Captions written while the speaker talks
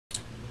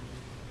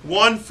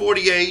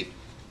148,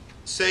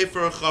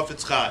 Sefer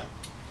Chafetz Chaim.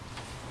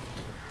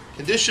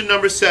 Condition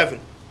number 7.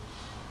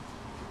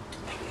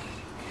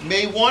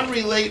 May one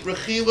relate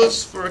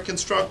rechilus for a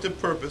constructive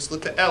purpose,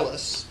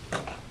 l'te'elis,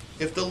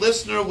 if the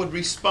listener would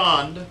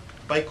respond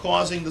by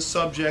causing the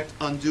subject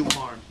undue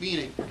harm.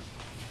 Meaning,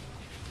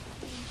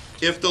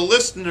 if the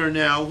listener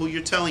now, who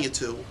you're telling it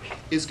to,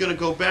 is going to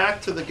go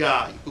back to the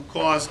guy who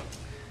caused,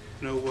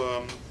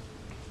 who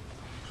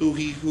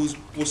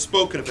was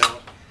spoken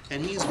about,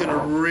 and he's going to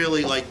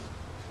really like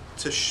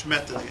to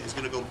schmet the guy, he's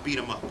going to go beat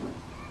him up.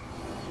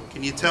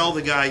 Can you tell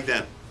the guy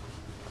then?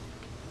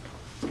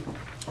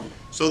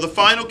 So the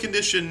final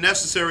condition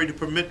necessary to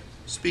permit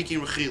speaking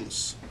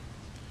rechilus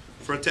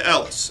for a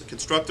te'elis, a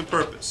constructive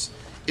purpose,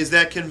 is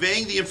that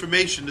conveying the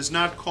information does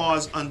not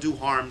cause undue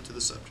harm to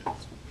the subject.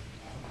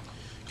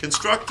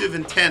 Constructive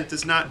intent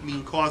does not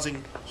mean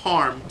causing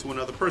harm to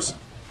another person.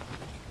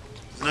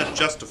 It does not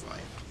justify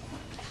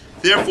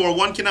it. Therefore,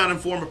 one cannot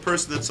inform a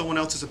person that someone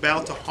else is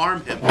about to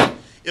harm him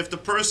if the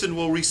person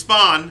will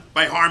respond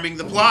by harming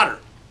the plotter.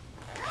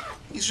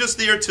 He's just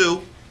there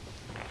to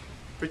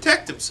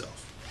protect himself.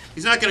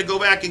 He's not going to go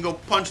back and go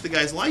punch the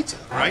guy's lights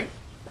out, right?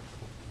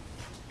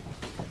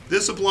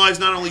 This applies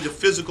not only to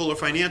physical or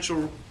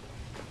financial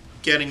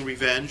getting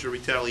revenge or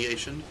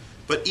retaliation,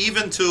 but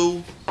even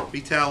to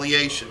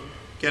retaliation,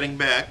 getting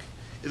back,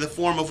 in the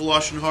form of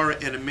lashon hara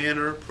in a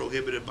manner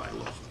prohibited by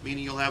law.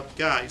 Meaning you'll have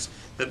guys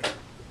that,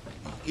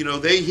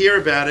 they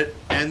hear about it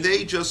and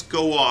they just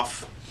go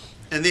off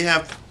and they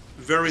have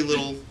very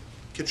little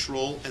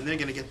control and they're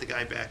going to get the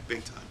guy back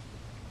big time.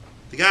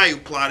 The guy who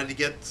plotted to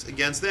get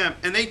against them,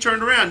 and they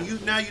turned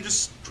around. Now you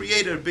just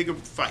created a bigger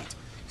fight.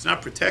 He's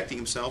not protecting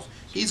himself.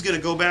 He's going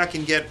to go back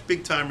and get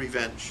big time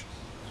revenge.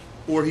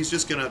 Or he's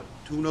just going to,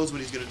 who knows what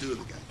he's going to do to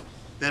the guy.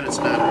 Then it's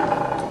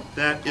not,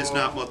 that is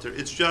not mutter.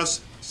 It's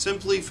just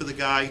simply for the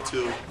guy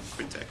to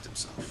protect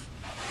himself.